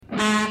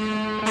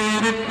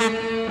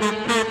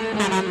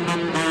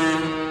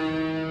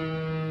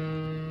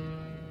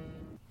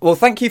Well,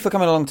 thank you for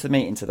coming along to the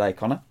meeting today,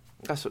 Connor.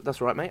 That's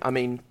all right, mate. I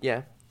mean,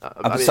 yeah.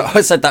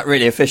 I said that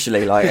really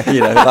officially, like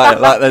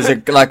like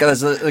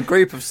there's a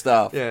group of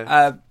staff.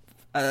 Yeah.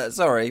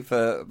 Sorry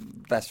for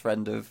best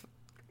friend of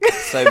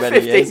so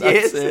many years.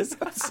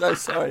 I'm so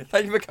sorry.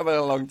 Thank you for coming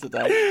along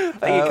today.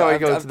 Thank you for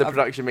coming on to the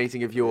production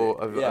meeting of your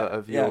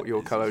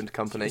co-owned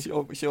company.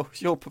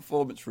 It's your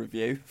performance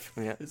review.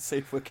 Yeah. Let's see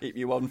if we'll keep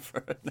you on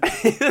for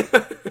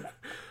it.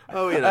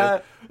 Oh, you know.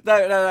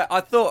 No.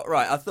 I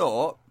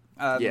thought.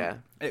 Yeah.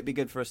 It'd be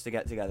good for us to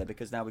get together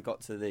because now we've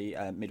got to the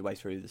midway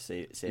through the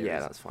series. Yeah,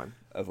 that's fine.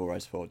 Of All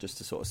Rise 4, just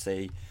to sort of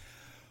see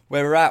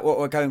where we're at, what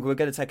we're going. We're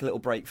going to take a little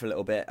break for a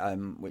little bit,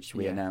 which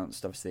we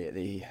announced obviously at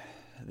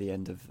the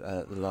end of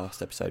the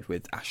last episode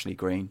with Ashley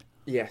Green.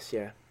 Yes,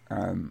 yeah.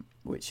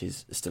 Which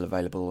is still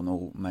available on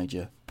all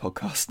major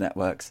podcast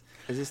networks.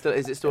 Is it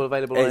still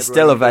available? It's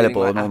still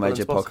available on all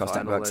major podcast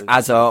networks,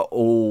 as are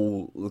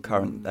all the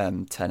current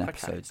 10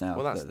 episodes now.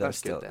 Well, that's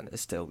still, good then.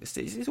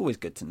 It's always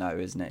good to know,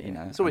 isn't it? You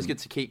know, it's always good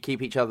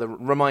to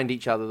remind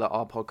each other that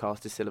our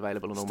podcast is still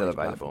available on all major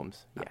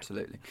platforms. Yeah.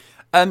 Absolutely.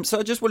 So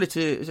I just wanted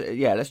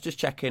to, let's just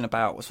check in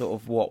about sort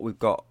of what we've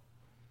got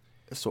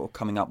sort of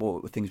coming up,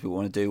 what things we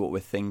want to do, what we're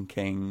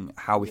thinking,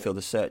 how we feel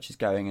the search is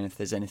going, and if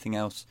there's anything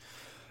else.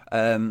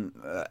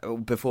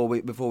 Before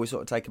we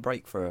sort of take a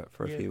break for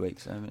a few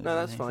weeks. No,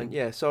 that's fine.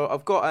 Yeah, so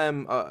I've got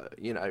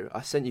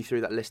I sent you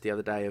through that list the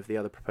other day of the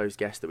other proposed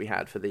guests that we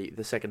had for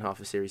the second half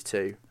of series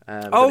 2.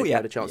 You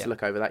had a chance to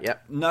look over that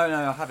yet? No,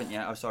 I haven't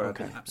yet. I'm sorry, I've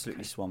been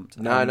absolutely swamped.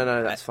 No,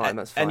 that's fine.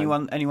 That's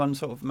fine. Anyone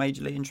sort of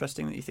majorly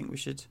interesting that you think we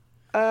should?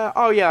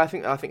 I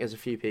think there's a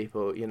few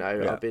people. You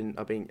know, Yeah.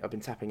 I've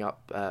been tapping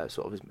up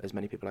sort of as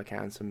many people I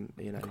can. Some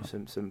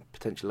some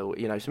potential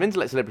some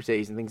internet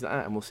celebrities and things like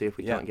that, and we'll see if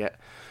we can't get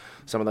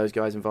some of those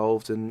guys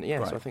involved. And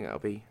so I think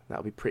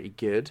that'll be pretty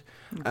good.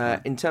 Okay.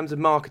 In terms of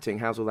marketing,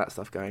 how's all that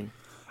stuff going?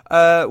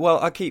 Well,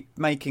 I keep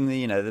making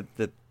the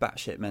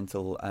batshit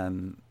mental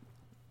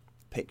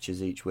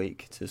pictures each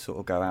week to sort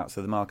of go out,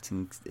 so the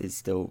marketing is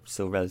still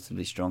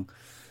relatively strong.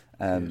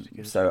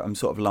 Good. So I'm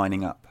sort of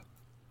lining up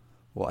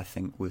what I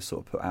think we'll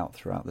sort of put out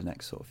throughout the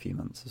next sort of few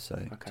months or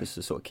so, just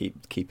to sort of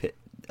keep it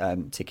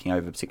ticking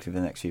over, particularly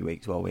the next few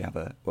weeks while we have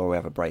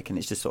a break. And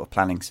it's just sort of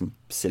planning some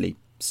silly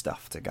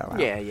stuff to go out.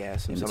 Yeah,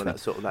 some of that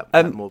sort of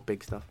that more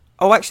big stuff.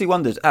 I actually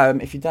wondered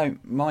if you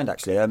don't mind,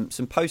 actually,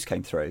 some posts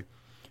came through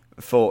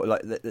for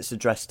that's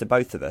addressed to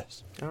both of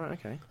us. All right,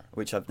 okay.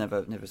 Which I've never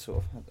had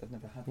before. So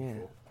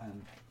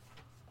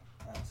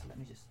let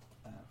me just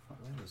where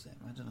was it?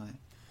 Where did I?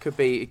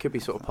 It could be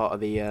sort of part of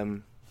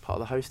the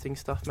hosting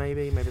stuff,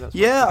 maybe that's.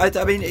 Yeah,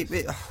 I mean,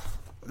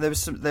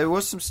 there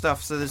was some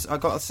stuff. So I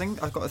got a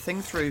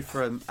thing through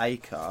from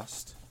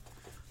Acast.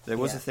 There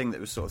was a thing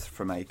that was sort of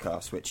from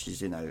Acast, which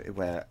is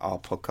where our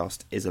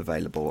podcast is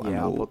available.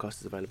 Yeah, our podcast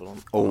is available on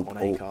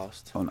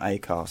Acast. On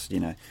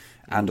Acast,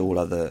 and all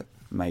other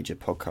major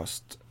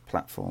podcast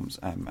platforms,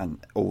 and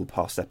all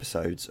past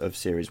episodes of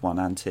Series 1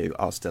 and 2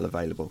 are still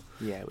available.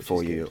 Yeah,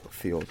 for your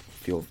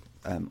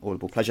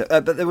audible pleasure.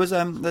 But there was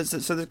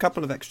there's a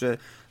couple of extra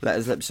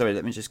letters.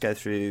 Let me just go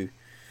through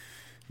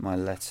my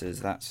letters.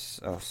 That's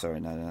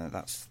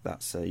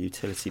that's a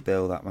utility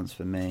bill. That one's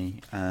for me.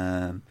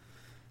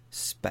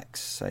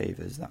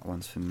 Specsavers. That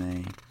one's for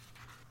me.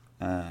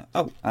 Yeah.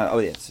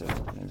 So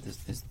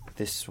there's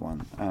this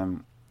one.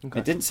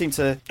 It didn't seem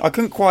to. I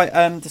couldn't quite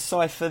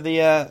decipher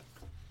the.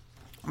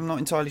 I'm not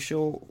entirely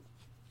sure.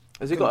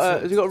 Has it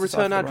got a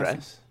return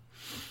address?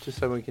 Just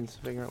so we can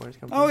figure out where it's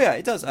coming from. Oh yeah,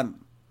 it does.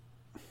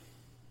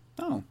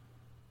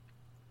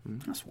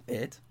 That's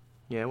weird.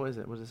 Yeah, what is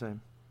it? What's it saying?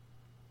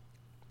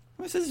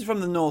 Well, it says it's from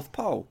the North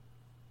Pole.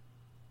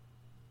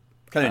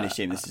 Can only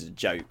assume this is a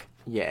joke.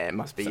 Yeah, it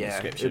must be. Some Yeah,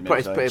 description,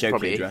 it's maybe,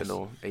 probably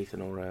joking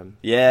Ethan or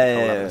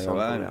Yeah.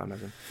 I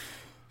imagine.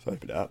 Let's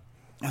open it up.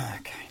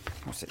 Okay,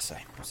 what's it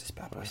say? What's this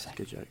bad boy say?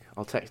 Good joke.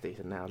 I'll text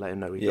Ethan now. Let him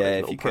know we got Yeah, a if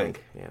little you prank.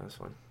 could. Yeah, that's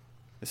fine.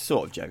 It's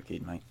sort of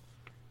jokey, mate.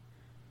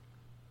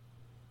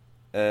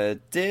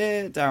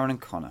 Dear Darren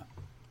and Connor,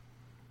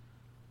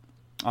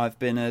 I've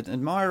been an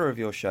admirer of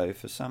your show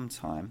for some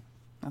time.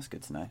 That's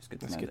good to know. It's good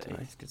to know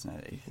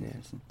that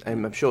Ethan. Yeah.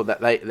 I'm sure that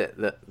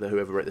that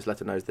whoever wrote this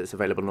letter knows that it's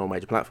available on all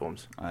major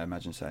platforms. I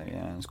imagine so.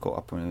 Yeah, it's caught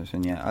up on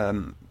everything. Yeah.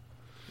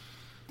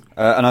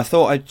 And I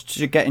thought I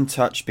should get in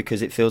touch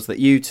because it feels that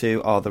you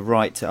two are the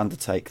right to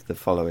undertake the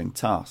following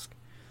task.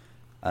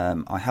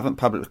 I haven't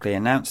publicly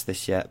announced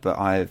this yet, but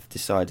I've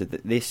decided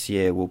that this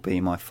year will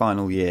be my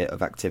final year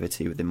of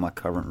activity within my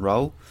current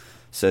role,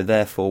 so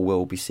therefore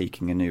will be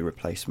seeking a new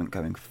replacement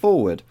going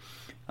forward.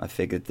 I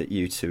figured that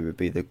you two would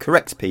be the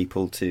correct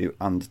people to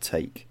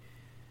undertake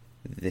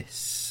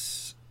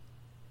this.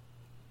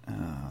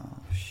 Oh,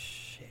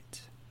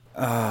 shit.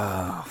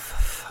 Oh,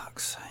 for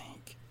fuck's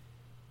sake.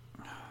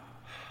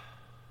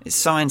 It's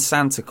signed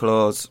Santa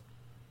Claus.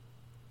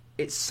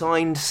 It's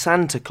signed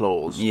Santa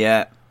Claus?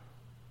 Yeah.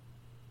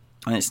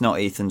 And it's not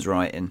Ethan's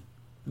writing.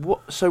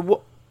 What? So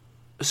what?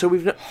 So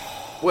we've...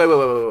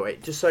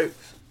 Wait. Just so...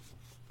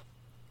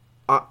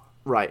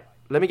 right.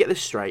 Let me get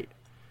this straight.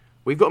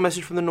 We've got a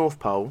message from the North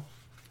Pole.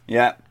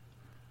 Yeah.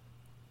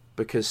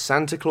 because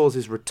Santa Claus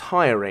is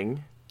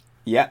retiring.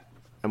 Yeah.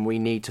 And we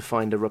need to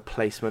find a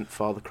replacement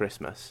Father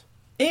Christmas.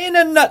 In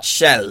a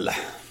nutshell.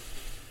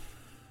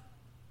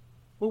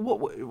 Well,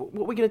 what are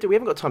we going to do? We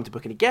haven't got time to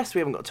book any guests. We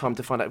haven't got time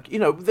to find out. You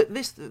know,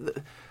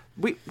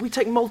 we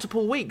take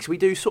multiple weeks. We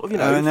do sort of,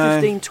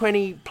 15,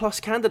 20 plus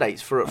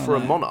candidates for a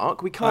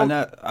monarch. We can't.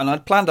 I know. And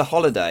I'd planned a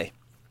holiday.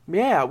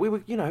 Yeah, we were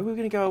going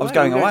to go away. I was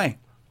going away.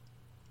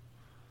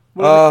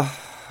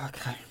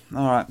 Okay.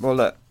 All right. Well,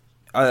 look.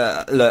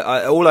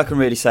 All I can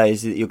really say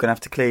is that you're going to have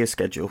to clear your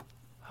schedule.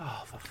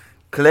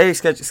 Clear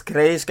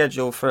your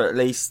schedule for at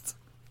least,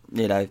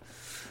 I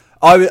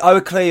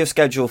would clear your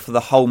schedule for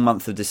the whole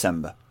month of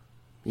December.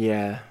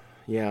 Yeah.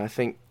 I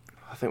think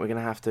we're going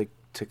to have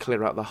to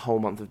clear out the whole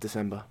month of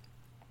December.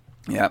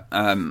 Yeah.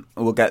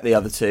 We'll get the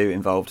other two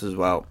involved as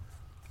well.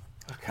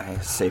 Okay.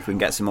 See if we can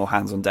get some more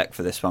hands on deck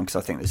for this one, because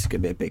I think this is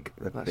going to be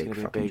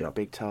a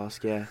big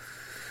task. Yeah.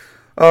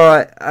 All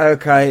right.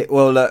 Okay.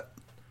 Well, look.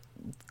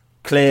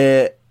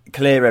 Clear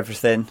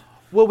everything.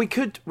 Well, we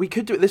could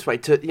do it this way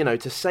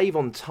to save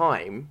on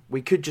time.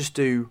 We could just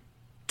do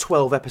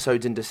 12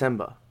 episodes in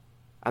December,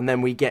 and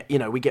then we get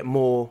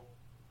more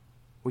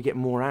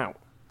out.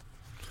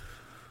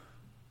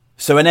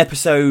 So an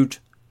episode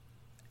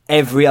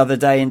every other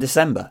day in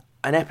December.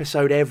 An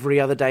episode every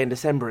other day in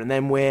December, and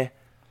then we're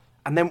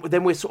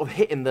sort of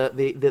hitting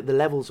the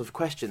levels of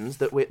questions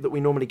that we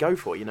normally go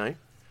for,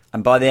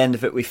 And by the end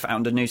of it, we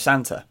found a new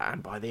Santa. I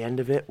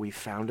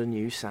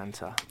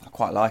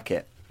quite like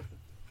it.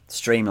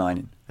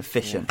 Streamlining,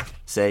 efficient. Yeah.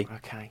 See?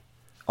 Okay.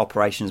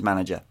 Operations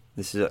manager.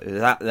 This is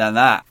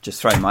that.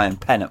 Just throwing my own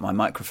pen at my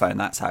microphone.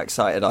 That's how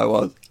excited I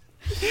was.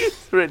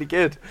 It's really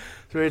good.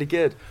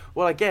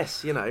 Well, I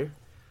guess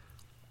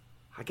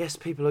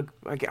people are.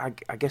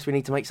 I guess we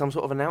need to make some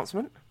sort of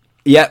announcement.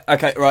 Yeah.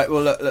 Okay. Right.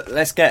 Well, look,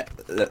 let's cut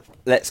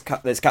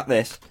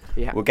this.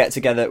 Yeah. We'll get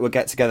together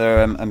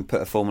and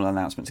put a formal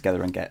announcement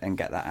together and get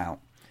that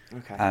out.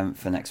 Okay.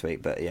 For next we're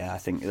going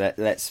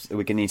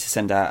to need to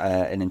send out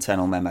an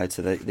internal memo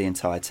to the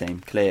entire team.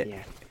 Clear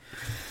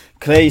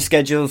your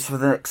schedules for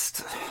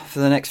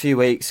the next few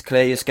weeks.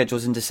 Clear your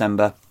schedules in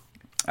December.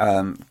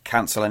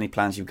 Cancel any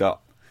plans you've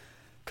got,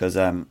 because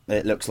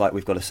it looks like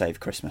we've got to save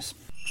Christmas.